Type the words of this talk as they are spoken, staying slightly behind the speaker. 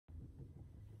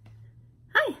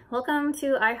welcome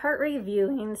to iHeart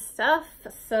Reviewing Stuff.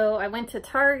 So I went to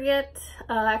Target,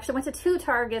 actually went to two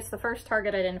Targets. The first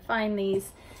Target I didn't find these,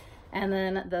 and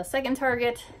then the second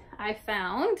Target I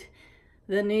found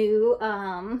the new,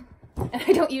 and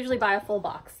I don't usually buy a full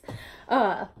box,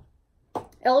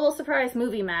 L.O.L Surprise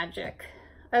Movie Magic.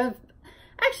 I'm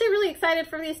actually really excited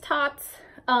for these tots.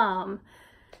 A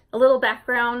little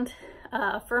background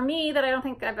for me that I don't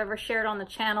think I've ever shared on the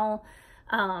channel.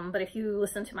 But if you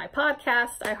listen to my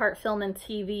podcast, iHeart Film and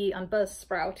TV on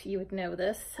Buzzsprout, you would know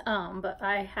this. But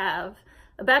I have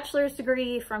a bachelor's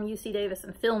degree from UC Davis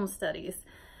in film studies.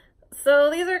 So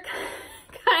these are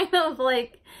kind of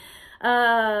like,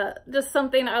 just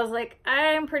something I was like,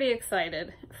 I'm pretty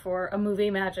excited for a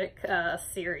movie magic,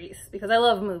 series because I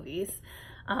love movies.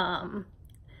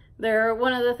 They're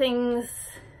one of the things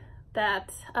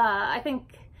that, I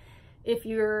think if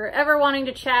you're ever wanting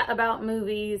to chat about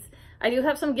movies, I do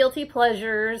have some guilty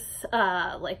pleasures,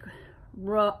 like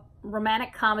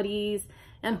romantic comedies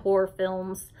and horror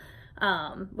films,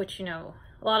 which, you know,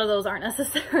 a lot of those aren't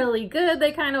necessarily good.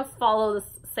 They kind of follow the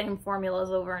same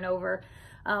formulas over and over.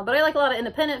 But I like a lot of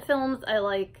independent films. I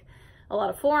like a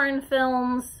lot of foreign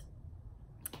films,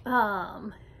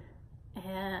 and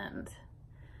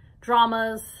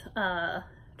dramas,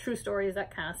 true stories,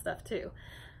 that kind of stuff too.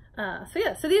 So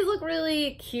yeah, so these look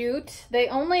really cute. They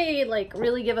only like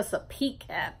really give us a peek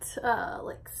at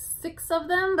like 6 of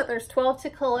them, but there's 12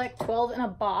 to collect, 12 in a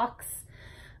box,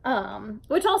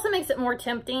 which also makes it more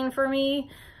tempting for me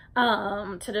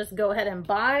to just go ahead and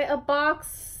buy a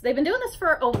box. They've been doing this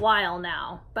for a while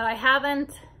now, but I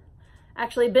haven't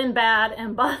actually been bad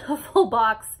and bought a full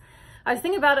box. I was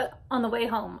thinking about it on the way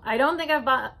home. I don't think I've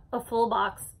bought a full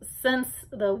box since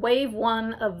the wave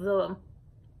 1 of the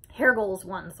hair goals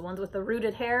ones, the ones with the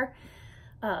rooted hair,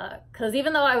 because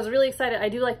even though I was really excited, I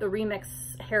do like the remix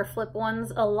hair flip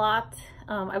ones a lot.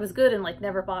 I was good and like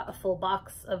never bought a full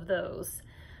box of those,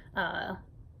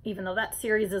 even though that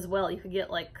series as well, you could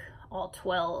get like all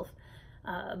 12.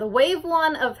 The wave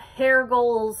 1 of hair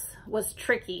goals was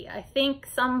tricky. I think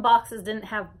some boxes didn't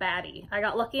have baddie. I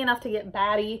got lucky enough to get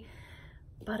baddie,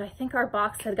 but I think our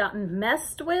box had gotten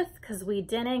messed with because we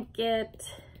didn't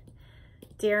get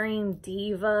Daring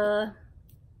Diva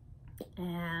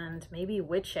and maybe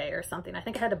Witch A or something. I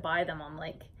think I had to buy them on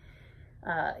like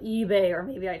eBay, or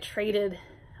maybe I traded.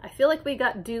 I feel like we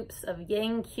got dupes of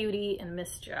Yang Cutie and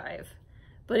Misjive.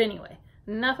 But anyway,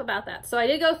 enough about that. So I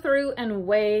did go through and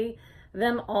weigh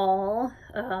them all.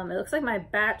 It looks like my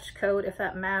batch code, if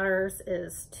that matters,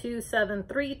 is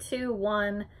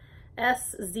 27321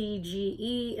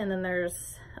 SZGE, and then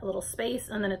there's a little space,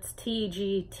 and then it's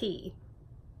TGT.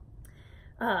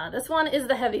 This one is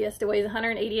the heaviest. It weighs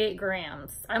 188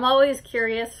 grams. I'm always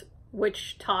curious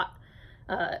which tot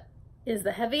is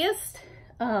the heaviest.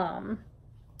 Let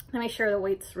me share the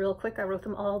weights real quick. I wrote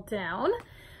them all down.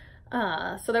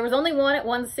 So there was only one at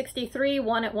 163,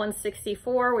 one at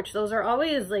 164, which those are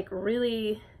always like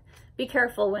really, be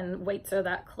careful when weights are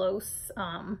that close.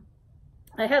 I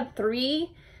had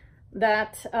 3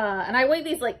 that, and I weighed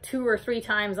these like 2 or 3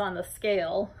 times on the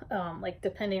scale, like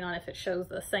depending on if it shows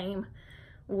the same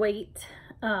weight.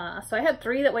 So I had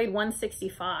 3 that weighed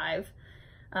 165.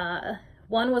 1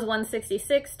 was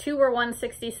 166, 2 were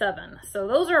 167. So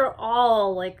those are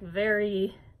all like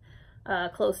very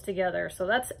close together. So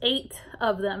that's 8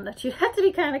 of them that you have to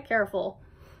be kind of careful.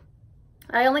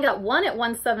 I only got 1 at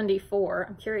 174.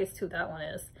 I'm curious who that one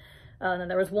is. And then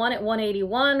there was 1 at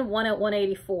 181, 1 at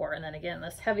 184. And then again,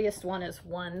 this heaviest one is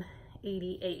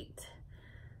 188.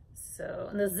 So,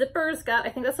 and the zipper's got, I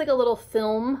think that's like a little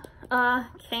film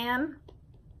can,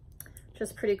 which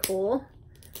is pretty cool.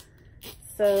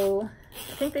 So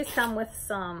I think these come with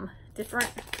some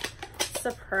different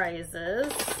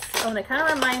surprises. Oh, and they kind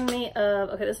of remind me of,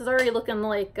 okay, this is already looking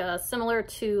like similar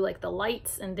to like the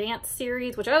Lights and Dance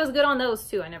series, which I was good on those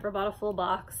too. I never bought a full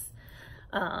box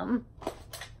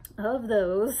of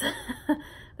those.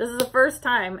 This is the first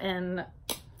time in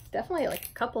definitely like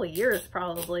a couple of years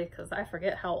probably, because I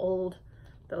forget how old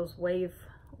those wave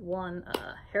 1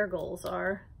 hair goals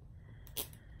are.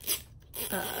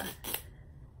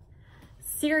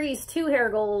 Series 2 hair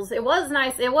goals, it was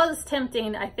nice, it was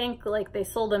tempting. I think like they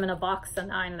sold them in a box of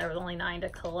 9 and there was only 9 to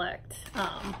collect.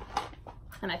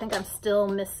 And I think I'm still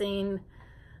missing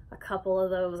a couple of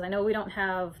those. I know we don't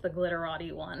have the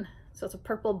glitterati one. So it's a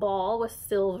purple ball with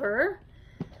silver.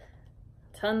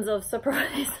 Tons of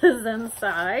surprises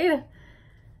inside.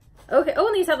 Okay, oh,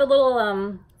 and these have a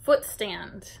little foot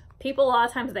stand. People, a lot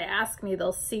of times they ask me,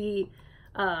 they'll see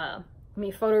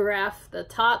me photograph the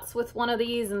tots with one of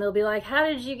these and they'll be like, how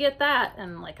did you get that?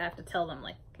 And like I have to tell them,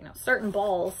 like, you know, certain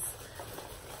balls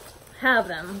have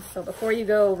them. So before you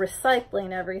go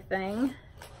recycling everything,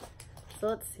 so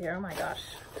let's see here. Oh my gosh,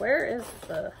 where is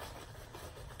the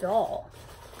doll?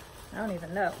 I don't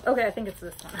even know. Okay, I think it's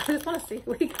this one. I just want to see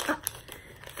who we got.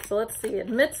 So let's see.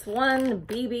 Admits one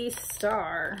BB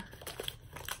star.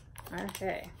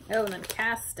 Okay. Oh, and then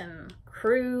cast and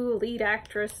crew, lead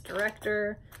actress,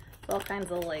 director, all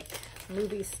kinds of like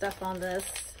movie stuff on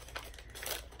this.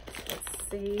 Let's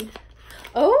see.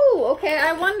 Oh, okay.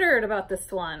 I wondered about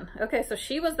this one. Okay, so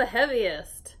she was the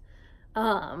heaviest.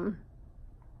 I'm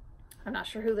not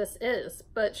sure who this is,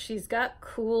 but she's got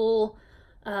cool,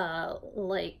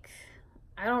 like,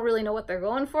 I don't really know what they're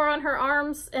going for on her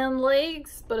arms and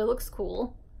legs, but it looks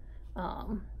cool.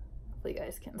 Hopefully you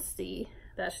guys can see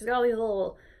that. She's got all these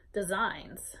little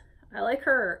designs. I like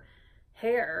her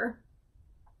hair.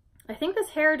 I think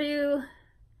this hairdo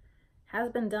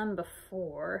has been done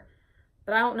before,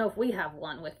 but I don't know if we have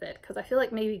one with it, because I feel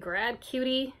like maybe Grad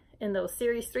Cutie in those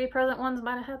Series 3 present ones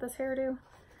might have had this hairdo.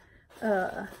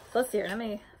 So let's see here. Let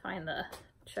me find the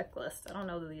checklist. I don't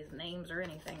know these names or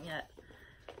anything yet.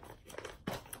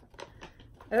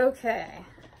 Okay.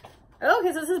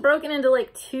 Okay, so this is broken into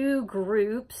like 2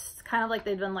 groups, kind of like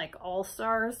they've been like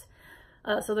all-stars.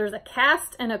 So there's a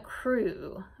cast and a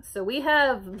crew. So we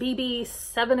have BB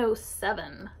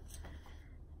 707.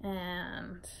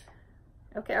 And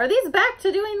okay, are these back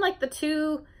to doing like the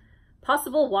 2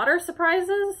 possible water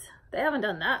surprises? They haven't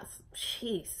done that.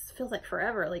 Jeez, feels like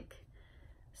forever. Like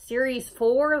Series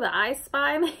 4, the I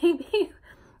Spy maybe?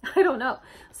 I don't know.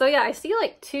 So yeah, I see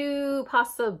like 2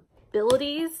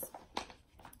 possibilities,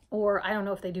 or I don't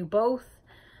know if they do both.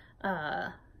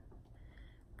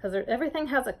 Because everything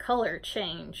has a color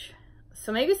change.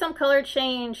 So maybe some color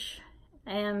change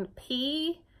and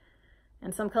pee,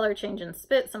 and some color change and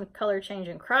spit, some color change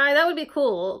and cry. That would be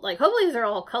cool. Like, hopefully these are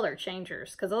all color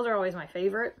changers, because those are always my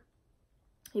favorite.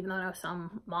 Even though I know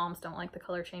some moms don't like the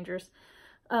color changers.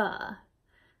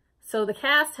 So the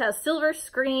cast has silver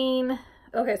screen.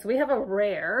 Okay, so we have a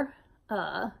rare.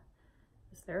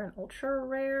 Is there an ultra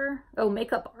rare? Oh,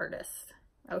 makeup artist.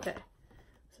 Okay.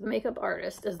 So the makeup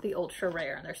artist is the ultra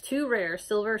rare. And there's 2 rare,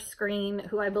 silver screen,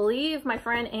 who I believe my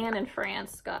friend Anne in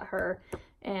France got her.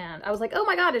 And I was like, oh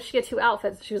my God, did she get 2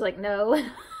 outfits? She was like, no.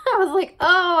 I was like,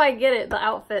 oh, I get it. The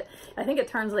outfit. I think it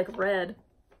turns like red.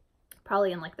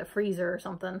 Probably in like the freezer or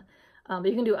something. But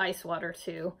you can do ice water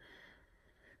too.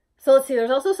 So let's see.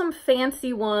 There's also some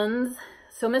fancy ones.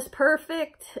 So Miss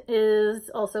Perfect is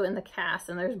also in the cast.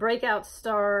 And there's Breakout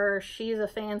Star. She's a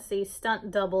fancy.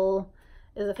 Stunt Double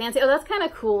is a fancy. Oh, that's kind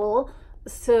of cool.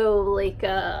 So like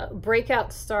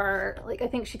Breakout Star, like I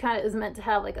think she kind of is meant to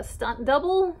have like a stunt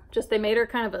double. Just they made her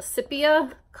kind of a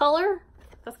sepia color.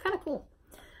 That's kind of cool.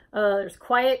 There's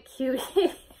Quiet Cutie.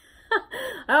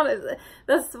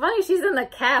 That's funny. She's in the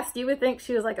cast. You would think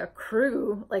she was like a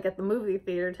crew, like at the movie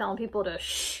theater, telling people to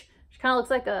shh. She kind of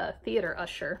looks like a theater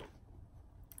usher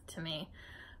to me.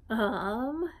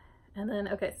 And then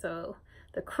okay, so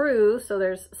the crew. So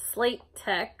there's Slate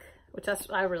Tech, which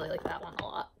I really like that one a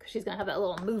lot, because she's gonna have that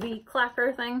little movie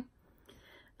clacker thing.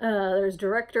 There's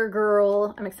Director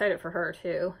Girl. I'm excited for her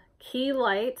too. Key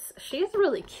Lights. She's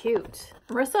really cute.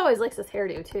 Marissa always likes this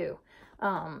hairdo too.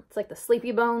 It's like the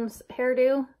Sleepy Bones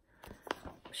hairdo.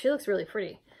 She looks really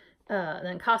pretty.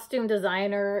 Then Costume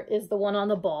Designer is the one on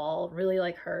the ball. Really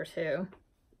like her too.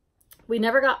 We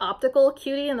never got Optical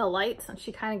Cutie in the lights, and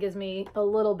she kind of gives me a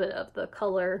little bit of the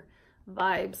color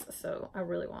vibes, so I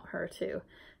really want her too.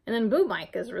 And then Boo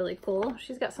Mike is really cool.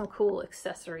 She's got some cool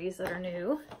accessories that are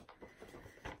new.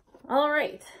 All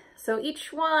right, so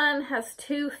each one has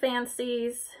 2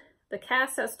 fancies. The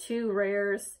cast has 2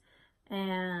 rares,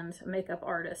 and makeup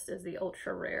artist is the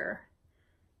ultra rare.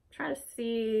 I'm trying to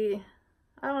see,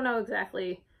 I don't know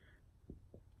exactly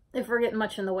if we're getting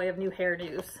much in the way of new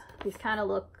hairdos. These kind of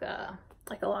look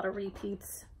like a lot of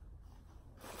repeats.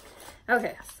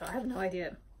 Okay, so I have no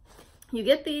idea. You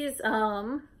get these,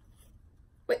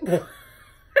 wait.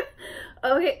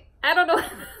 Okay, I don't know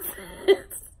what this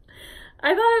is.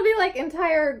 I thought it'd be like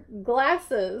entire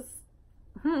glasses.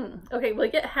 Okay, will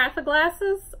you get half the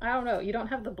glasses? I don't know. You don't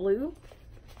have the blue?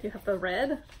 You have the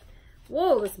red?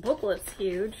 Whoa, this booklet's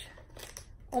huge.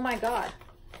 Oh my God.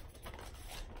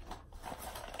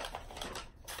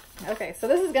 Okay, so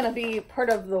this is gonna be part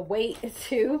of the weight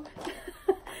too.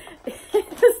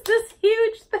 It's this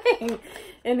huge thing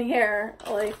in here.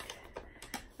 Like,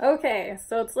 okay,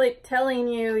 so it's like telling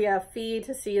you, yeah, feed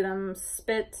to see them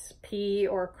spit, pee,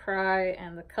 or cry,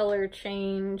 and the color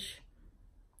change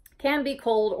can be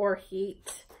cold or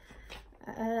heat.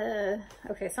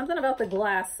 Okay, something about the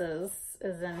glasses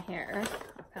is in here.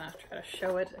 I'm gonna try to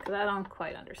show it because I don't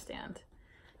quite understand.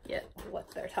 get what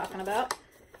they're talking about.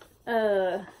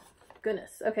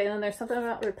 Goodness. Okay, then there's something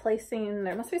about replacing,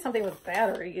 there must be something with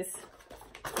batteries.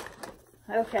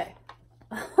 Okay.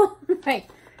 Right.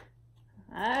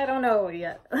 I don't know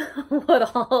yet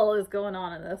what all is going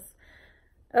on in this.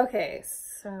 Okay,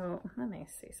 so let me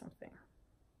see something.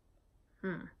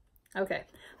 Okay,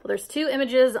 well there's two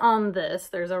images on this.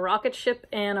 There's a rocket ship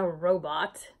and a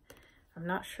robot. I'm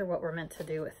not sure what we're meant to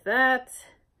do with that.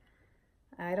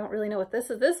 I don't really know what this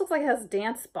is. This looks like it has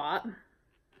dance bot.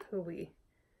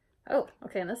 Oh,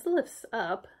 okay, and this lifts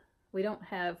up. We don't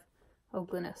have, oh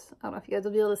goodness, I don't know if you guys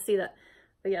will be able to see that.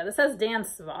 But yeah, this has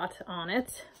dance bot on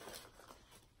it.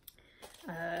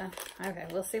 Okay,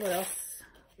 we'll see what else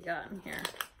we got in here.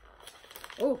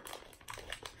 Oh,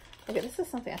 okay, this is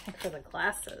something I think for the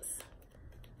glasses.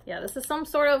 Yeah, this is some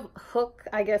sort of hook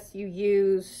I guess you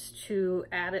use to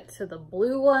add it to the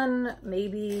blue one.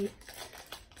 Maybe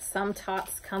some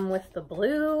tots come with the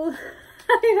blue.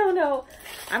 I don't know.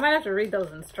 I might have to read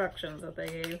those instructions that they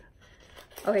gave.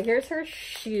 Okay, here's her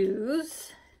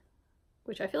shoes,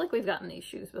 which I feel like we've gotten these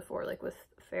shoes before, like with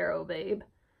Pharaoh Babe.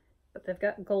 But they've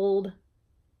got gold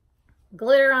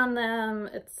glitter on them.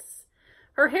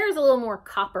 Her hair is a little more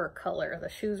copper color. The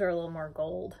shoes are a little more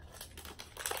gold.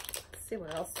 Let's see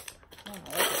what else. I don't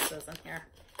know what this is in here.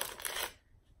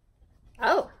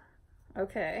 Oh,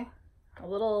 okay. A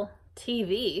little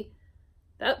TV.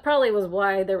 That probably was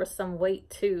why there was some weight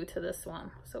too to this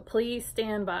one. So please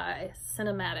stand by.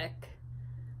 Cinematic.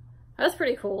 That's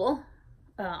pretty cool.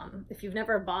 If you've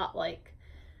never bought like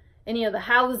any of the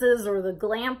houses or the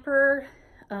Glamper,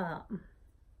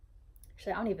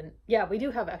 actually I don't even, yeah, we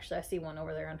do have, actually I see one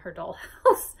over there in her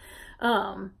dollhouse.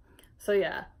 So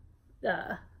yeah,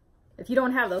 if you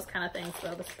don't have those kind of things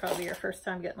though, this is probably your first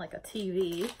time getting like a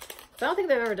TV. So I don't think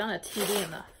they've ever done a TV in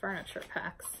the furniture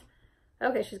packs.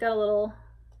 Okay, she's got a little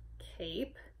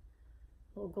cape,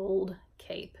 little gold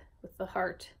cape with the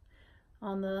heart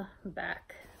on the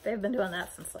back. They've been doing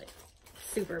that since like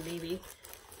Super BB.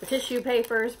 The tissue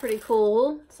paper is pretty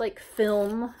cool. It's like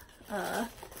film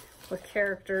with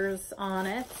characters on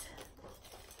it.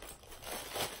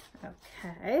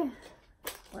 Okay,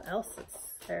 what else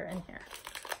is there in here?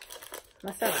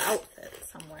 Must have an outfit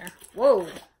somewhere. Whoa!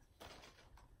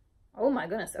 Oh my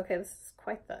goodness. Okay, this is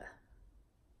quite the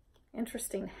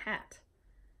interesting hat.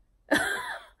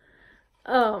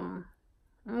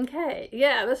 Okay,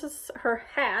 yeah, this is her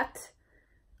hat.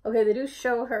 Okay, they do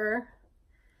show her.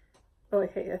 Oh,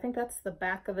 okay, I think that's the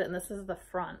back of it, and this is the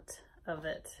front of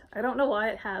it. I don't know why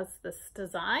it has this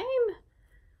design.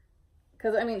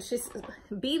 Because, I mean, she's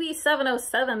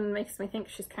BB707 makes me think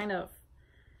she's kind of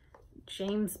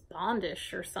James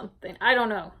Bondish or something. I don't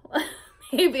know.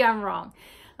 Maybe I'm wrong.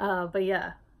 But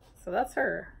yeah, so that's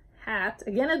her hat.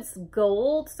 Again, it's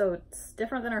gold, so it's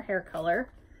different than her hair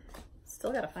color.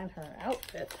 Still gotta find her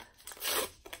outfit.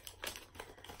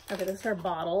 Okay, this is her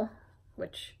bottle,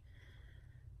 which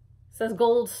says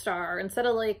Gold Star instead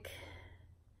of like,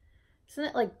 isn't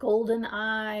it like Golden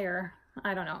Eye or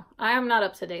I don't know. I am not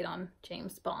up to date on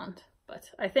James Bond,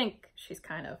 but I think she's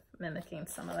kind of mimicking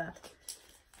some of that.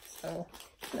 So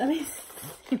let me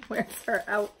see, where's her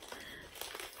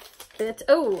outfit?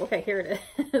 Oh, okay, here it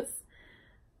is.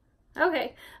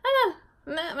 Okay,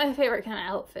 not my favorite kind of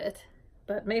outfit,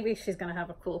 but maybe she's gonna have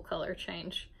a cool color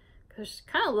change because she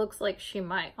kind of looks like she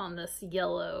might on this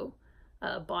yellow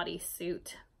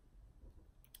bodysuit.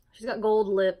 She's got gold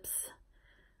lips.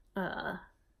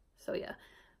 So yeah,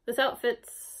 this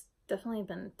outfit's definitely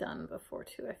been done before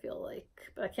too, I feel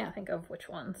like, but I can't think of which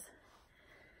ones.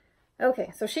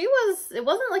 Okay, so it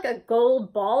wasn't like a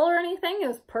gold ball or anything. It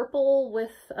was purple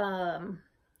with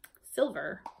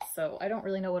silver. So I don't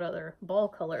really know what other ball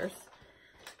colors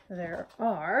there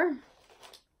are.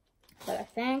 But I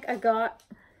think I got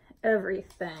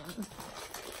everything.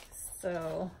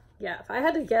 So yeah, if I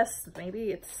had to guess,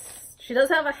 maybe she does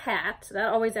have a hat. That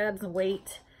always adds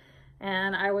weight.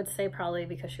 And I would say probably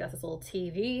because she got this little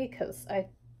TV, because I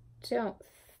don't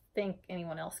think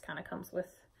anyone else kind of comes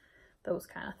with those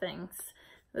kind of things.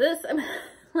 This,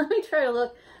 let me try to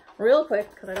look real quick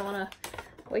because I don't want to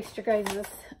waste your guys'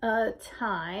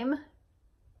 time.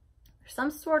 There's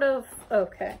some sort of,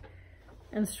 okay,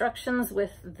 instructions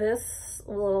with this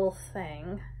little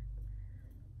thing,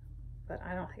 but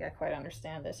I don't think I quite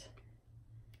understand it.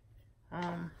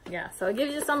 Yeah, so it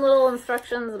gives you some little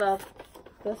instructions about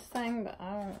this thing, but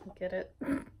I don't get it.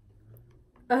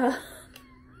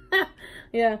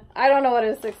 Yeah, I don't know what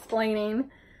it's explaining.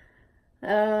 I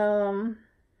don't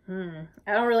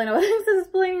really know what it's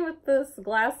explaining with this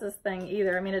glasses thing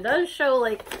either. I mean, it does show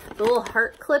like the little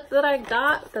heart clip that I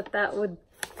got, that would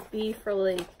be for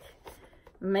like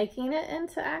making it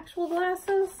into actual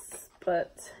glasses,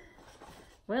 but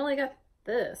we only got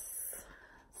this.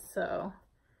 So,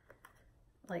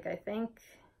 like, I think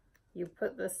you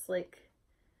put this, like,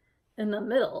 in the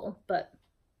middle, but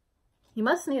you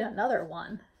must need another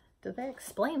one. Did they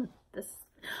explain this?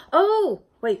 Oh,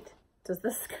 wait, does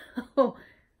this go?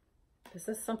 Is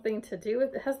this something to do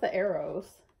with, it has the arrows.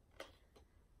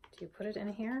 Do you put it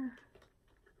in here?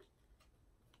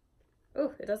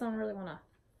 Oh, it doesn't really want to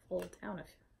fold down if,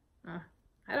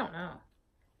 I don't know.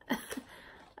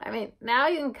 I mean, now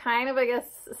you can kind of, I guess,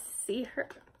 see her.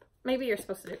 Maybe you're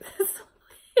supposed to do it this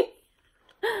way.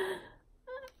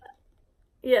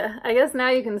 Yeah, I guess now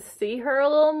you can see her a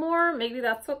little more. Maybe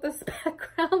that's what this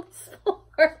background's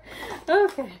for.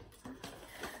 Okay.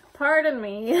 Pardon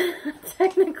me.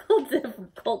 Technical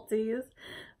difficulties.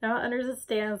 I don't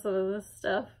understand some of this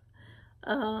stuff.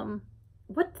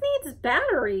 What needs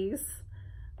batteries?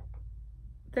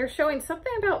 They're showing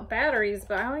something about batteries,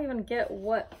 but I don't even get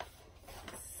what.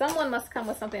 Someone must come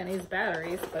with something that needs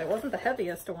batteries, but it wasn't the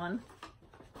heaviest one.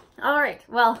 All right,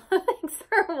 well, thanks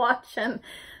for watching.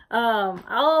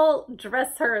 I'll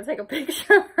dress her and take a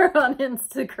picture of her on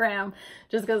Instagram,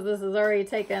 just because this has already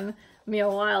taken me a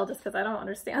while, just because I don't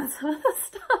understand some of this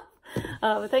stuff.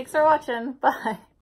 But thanks for watching. Bye.